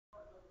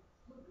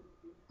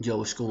Yo,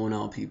 what's going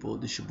on, people?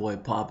 This your boy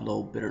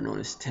Pablo, better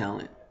known as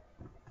Talent.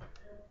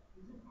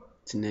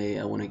 Today,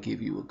 I want to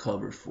give you a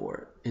cover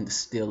for In the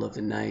Still of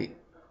the Night.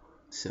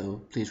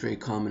 So please rate,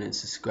 comment, and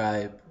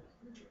subscribe.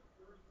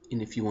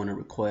 And if you want to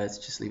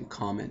request, just leave a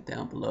comment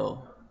down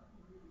below.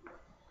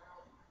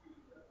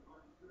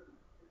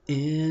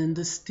 In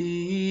the still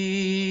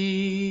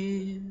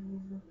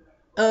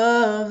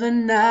of the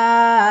night,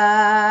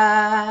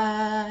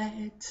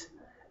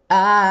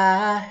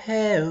 I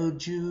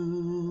held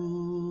you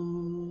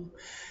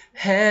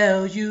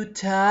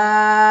tight.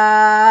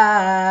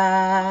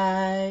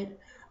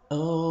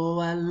 Oh,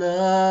 I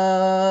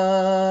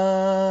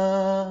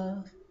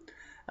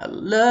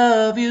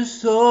love you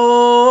so.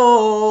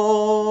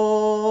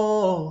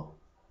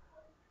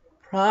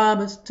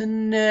 Promise to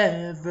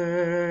never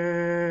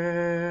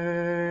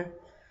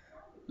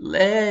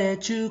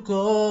let you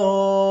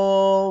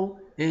go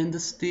in the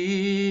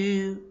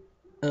still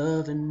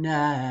of the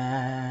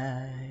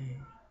night.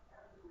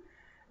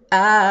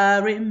 I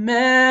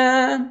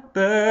remember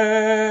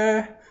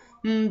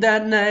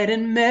that night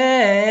in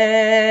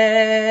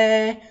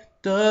May,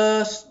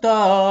 the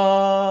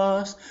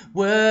stars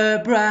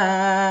were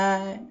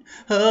bright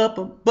up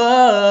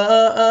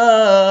above.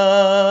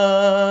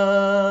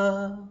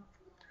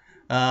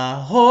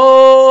 I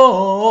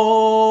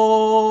hope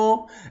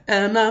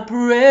and I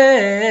pray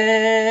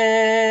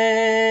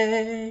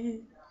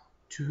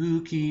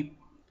to keep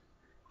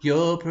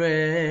your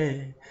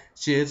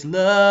precious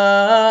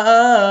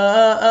love.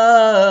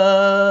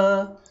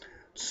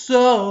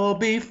 So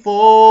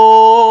before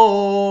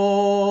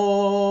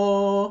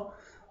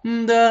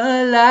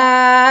the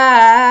light,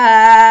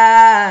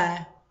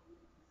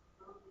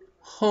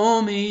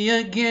 hold me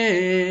again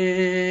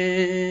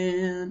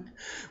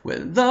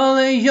with all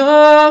of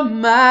your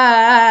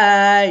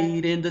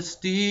might in the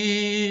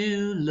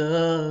still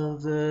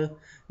of the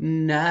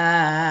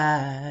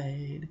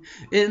night,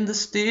 in the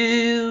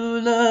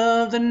still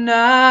of the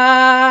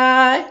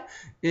night,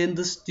 in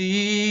the still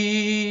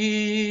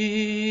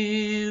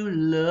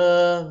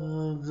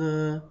of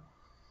the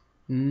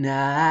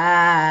night.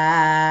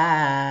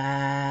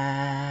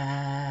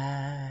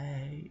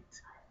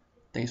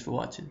 Thanks for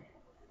watching.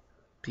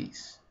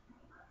 Peace.